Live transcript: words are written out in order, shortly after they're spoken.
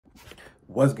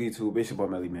What's good, YouTube? It's your boy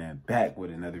Melly Man back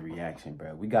with another reaction,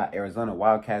 bro. We got Arizona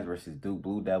Wildcats versus Duke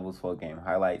Blue Devils 4-game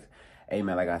highlights. Hey,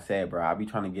 man, like I said, bro, I'll be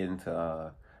trying to get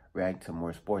into react to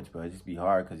more sports, but it just be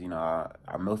hard because, you know,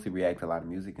 I mostly react to a lot of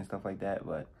music and stuff like that,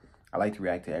 but I like to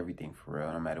react to everything for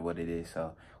real, no matter what it is.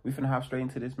 So we finna hop straight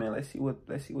into this, man. Let's see what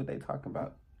they talking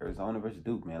about. Arizona versus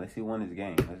Duke, man. Let's see who won this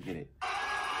game. Let's get it.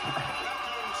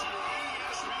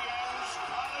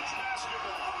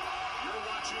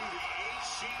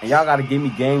 And y'all got to give me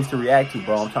games to react to,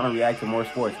 bro. I'm trying to react to more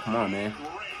sports. Come on, man.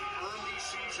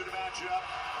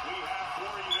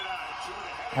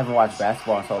 I haven't watched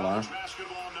basketball in so long.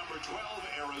 Number 12,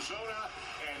 Arizona,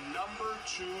 and number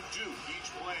 2, Duke, each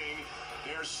playing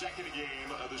their second game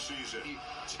of the season.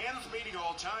 10th meeting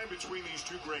all time between these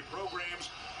two great programs.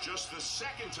 Just the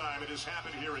second time it has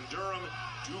happened here in Durham.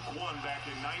 Duke won back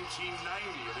in 1990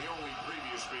 in the only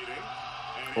previous meeting.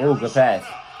 Oh, good pass.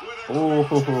 Ooh.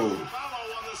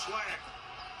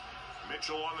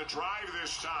 Mitchell on the drive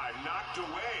this time, knocked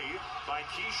away by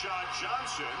Keyshawn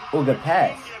Johnson. Oh, good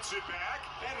pass.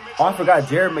 Oh, I forgot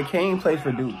Jared McCain plays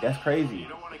for Duke. That's crazy. You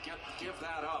don't want to give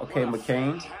that up. Okay,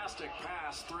 McCain. Fantastic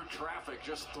pass through traffic,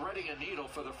 just threading a needle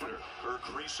for the fitter.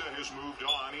 Urquiza has moved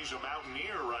on. He's a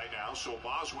Mountaineer right now, so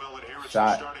Boswell inherits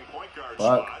Shot. the starting point guard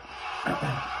Buck. spot.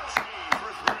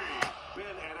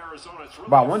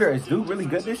 Bro, I wonder, is Duke really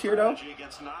good this year, though?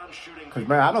 Because,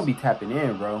 man, I don't be tapping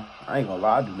in, bro. I ain't gonna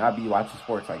lie. I do not be watching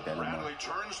sports like that no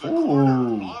more.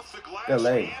 Ooh, good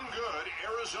leg.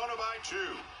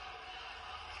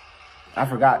 I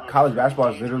forgot. College basketball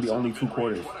is literally only 2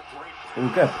 quarters. Ooh,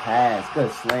 good pass.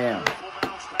 Good slam.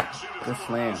 Good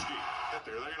slam.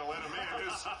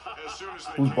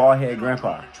 Who's ball head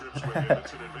grandpa?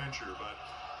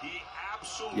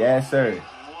 Yes, sir.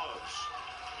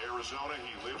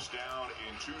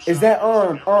 Is that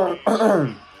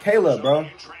Caleb, bro?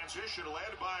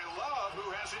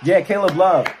 Yeah, Caleb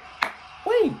Love.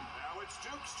 Wait,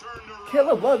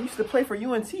 Caleb Love used to play for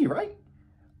UNC, right?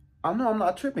 I know I'm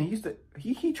not tripping.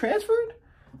 He transferred?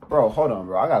 Bro, hold on,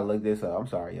 bro. I gotta look this up. I'm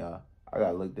sorry, y'all. I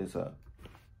gotta look this up.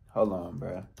 Hold on,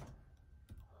 bro.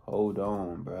 Hold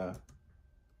on, bro.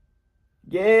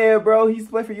 Yeah, bro. He used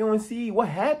to play for UNC. What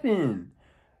happened?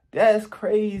 That's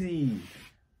crazy.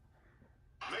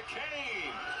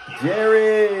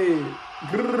 Jared.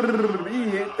 He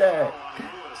hit that.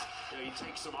 He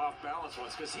takes some off balance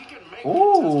ones because he can make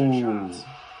ooh,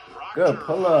 good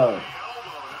pull up.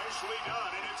 Nicely done,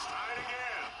 and it's tied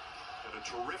again. And a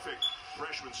terrific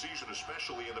freshman season,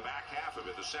 especially in the back half of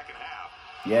it, the second half.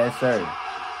 Yes, sir. And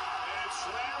it's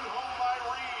slammed home by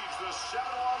Reeves, the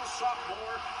 7-1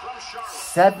 sophomore from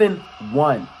Charlotte.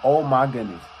 7-1. Oh my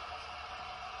goodness.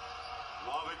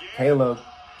 Caleb.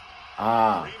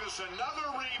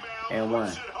 And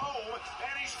one.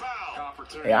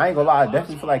 Hey, I ain't gonna lie. I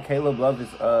definitely feel like Caleb Love is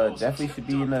definitely should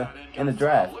be in the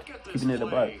draft. Keeping it a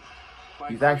buck.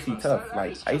 He's actually tough.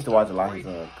 Like, I used to watch a lot of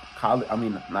his college. I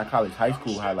mean, not college, high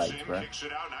school highlights, bro.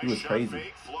 He was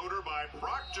crazy.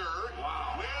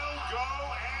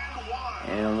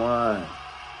 And one.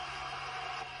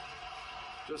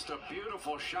 Just a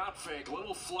beautiful shot fake.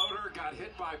 Little floater got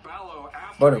hit by Ballo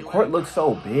after. But the court looks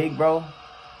so big, bro.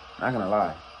 Not gonna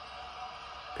lie.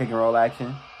 Pick and roll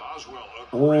action.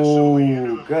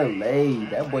 Ooh, good lay.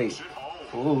 That boy.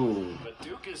 Ooh. But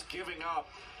Duke is giving up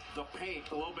the paint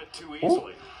a little bit too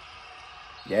easily.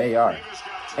 Yeah, they are.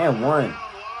 And one.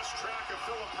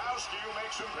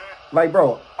 Like,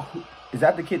 bro, is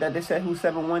that the kid that they said who's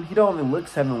 7-1? He don't even look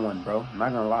 7-1, bro. I'm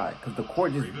not gonna lie. Because the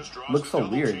court just looks so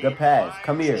weird. Good pass.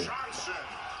 Come here.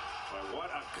 What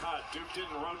a cut. Duke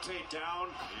didn't rotate down.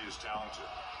 He is talented.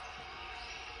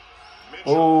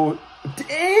 Oh,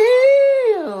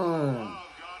 damn.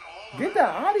 Get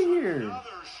that out of here.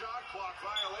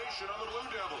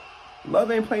 Love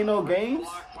ain't playing no games.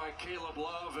 Blocked by Caleb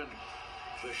Love, and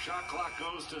the shot clock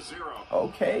goes to 0.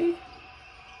 Okay.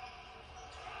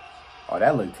 Oh,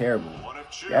 that looked terrible.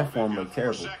 That form looked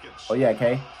terrible. Oh, yeah,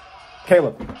 Kay.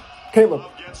 Caleb.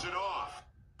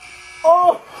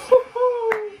 Oh.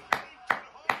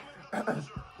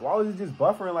 Why was it just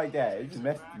buffering like that? It just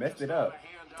messed it up.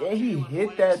 Yeah, he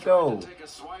hit that, though. Take a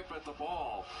swipe at the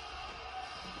ball.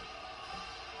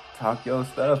 Talk your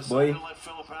stuff, boy. Let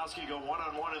Filipowski go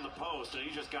one-on-one in the post, and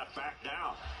he just got back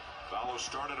down. Ballo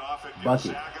started off at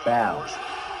bucket, foul.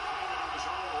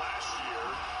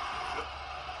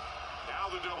 Now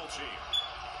the double team.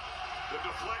 The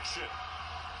deflection.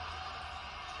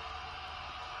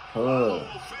 Will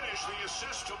finish the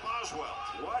assist to Boswell.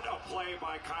 What a play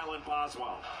by Kylan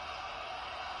Boswell.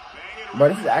 But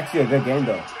this is actually a good game,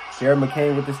 though. Jared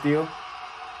McCain with the steal.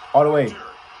 All the way.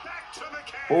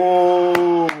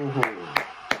 Oh.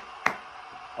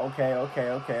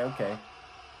 Okay.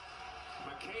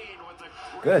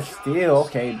 Good steal.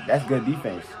 Okay, that's good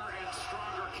defense.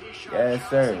 Yes,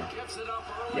 sir.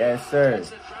 Yes, sir.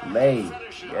 Lay.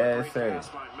 Yes, sir.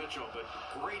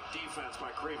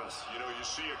 You know, you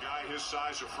see a guy his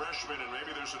size, a freshman, and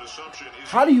maybe there's an assumption.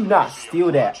 How do you not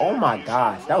steal that? Oh my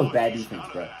gosh, that was bad defense,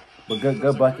 bro. But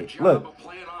good bucket. Look,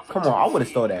 come on, I would have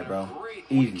stole that, bro.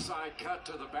 Easy. Cut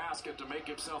to the basket to make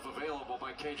himself available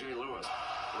by KJ Lewis.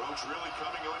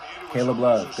 Caleb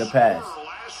Love, good pass.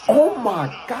 Oh my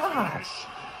gosh.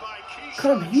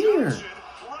 Come here.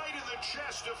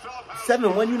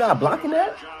 7-1, you not blocking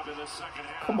that?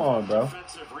 Come on, bro.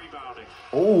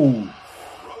 Oh.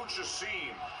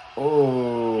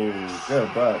 Oh,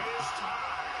 good buck.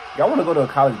 Y'all want to go to a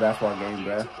college basketball game,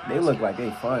 bro? They look like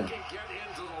they fun.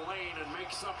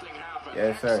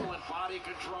 Yes, sir.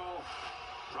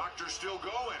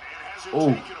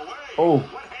 Oh, oh.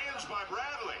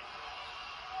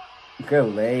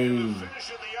 Good lay.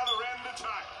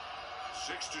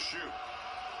 6 to shoot.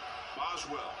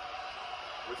 Boswell.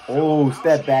 Oh,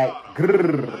 step back.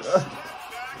 Grrr.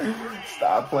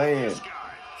 Stop playing.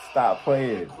 Stop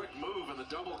playing. Quick move and the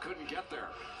double couldn't get there.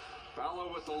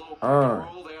 Ballo with the low pick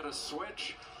and roll. They had a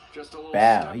switch. Just a little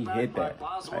Bow, he hit that.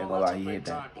 I ain't gonna lie, he hit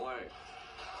that.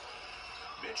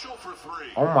 Mitchell for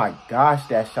 3. Oh my gosh,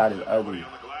 that shot is ugly.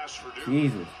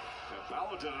 Jesus.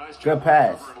 Good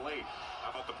pass.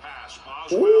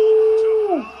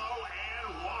 Ooh.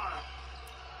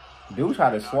 Dude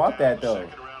tried to swap that though.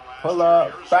 Pull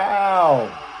up, foul.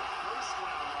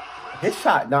 His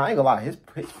shot, nah, I ain't gonna lie, his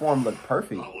form looked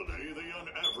perfect.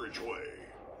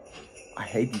 I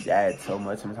hate these ads so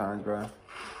much sometimes, bro.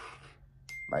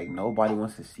 Like nobody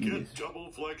wants to see this.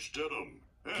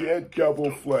 Get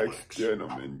double flex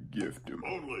denim and gift him.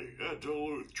 Only at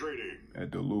Duluth Trading.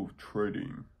 At Duluth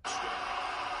Trading. 10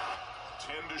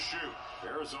 to shoot.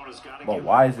 Arizona's got to But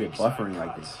why is it buffering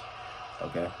like this?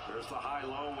 Okay. There's the high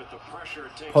low with the pressure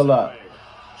it takes pull up.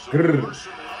 Grrr.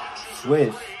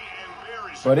 Swish.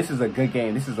 Bro, this is a good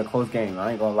game. This is a close game.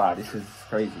 I ain't gonna lie. This is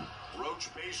crazy.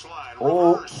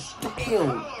 Oh,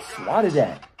 damn. Swatted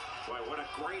that. Boy, what a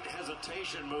great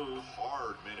hesitation move.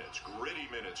 Hard minutes, gritty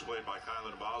minutes played by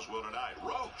Kylan Boswell tonight.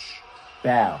 Roach.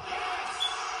 Bow.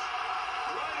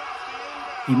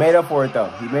 He made up for it, though.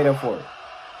 He made up for it.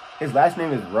 His last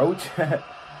name is Roach.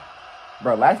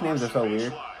 Bro, last names are so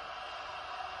weird.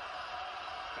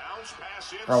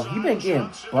 Bro, he been getting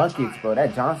buckets, bro.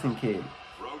 That Johnson kid.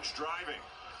 Roach driving.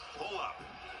 Pull up.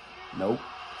 Nope.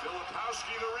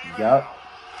 Yup.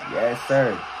 Yes,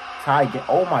 sir. Tie.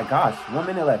 Oh, my gosh. 1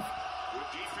 minute left.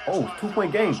 Oh,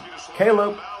 2-point game.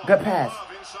 Caleb, good pass.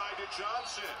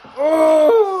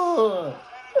 Oh!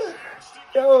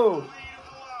 Yo.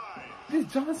 This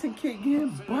Johnson kid getting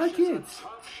buckets.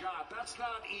 Tough shot. That's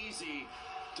not easy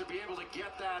to be able to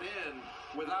get that in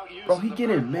without using. Bro, he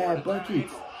getting mad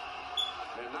buckets.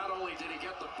 And not only did he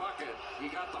get the bucket, he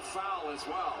got the foul as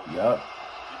well. Yup.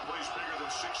 He plays bigger than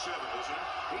 6'7", doesn't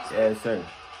he? Yes, sir.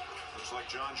 Looks like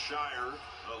John Shire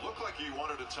looked like he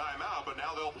wanted a timeout, but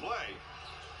now they'll play.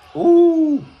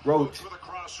 Ooh, Roach. With a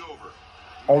crossover.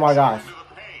 Oh my gosh.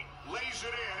 Lays it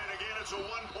in, and again it's a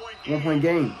 1-point game. 1-point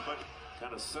game.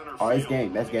 Oh, it's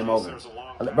game. That's game over.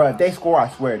 Bro, if they score, I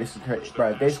swear this is crazy. Bro,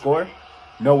 if they score,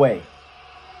 no way.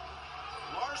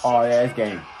 Oh yeah, it's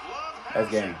game. That's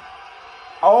game.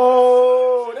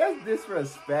 Oh, that's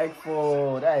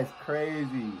disrespectful. That is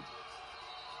crazy.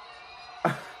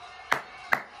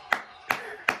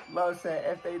 Love said,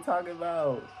 F they talking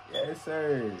about. Yes,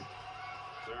 sir.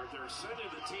 They're sending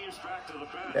the teams back to the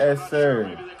bench. Yes, sir. Sure.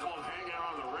 Maybe they call them hang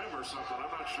out on the rim or something. I'm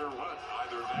not sure what.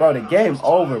 Bro, the game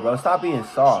over, bro. Stop being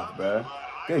soft, bro.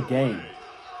 Good game.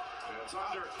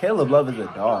 Caleb Love is a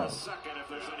dog.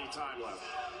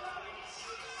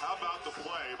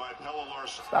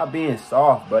 Stop being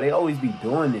soft, bro. They always be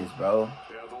doing this, bro.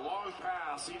 Yeah, the long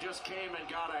pass. He just came and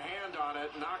got a hand on it,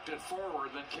 knocked it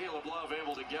forward, then Caleb Love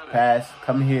able to get it. Pass,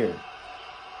 come here.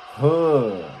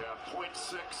 Huh. Yeah,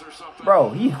 0.6 or something. Bro,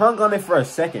 he hung on it for a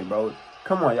second, bro.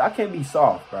 Come on, y'all can't be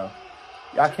soft, bro.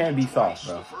 Y'all can't be soft,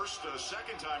 bro.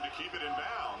 Second time to keep it in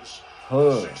bounds. Huh.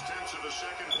 0.6 of a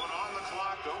second put on the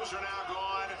clock. Those are now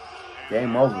gone.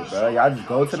 Game over, bro. Y'all just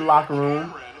go to the locker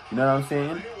room. You know what I'm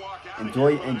saying?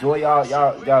 Enjoy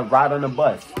y'all ride on the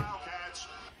bus.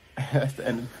 That's the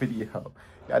end of the video.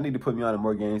 Y'all need to put me on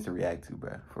more games to react to,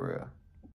 bro. For real.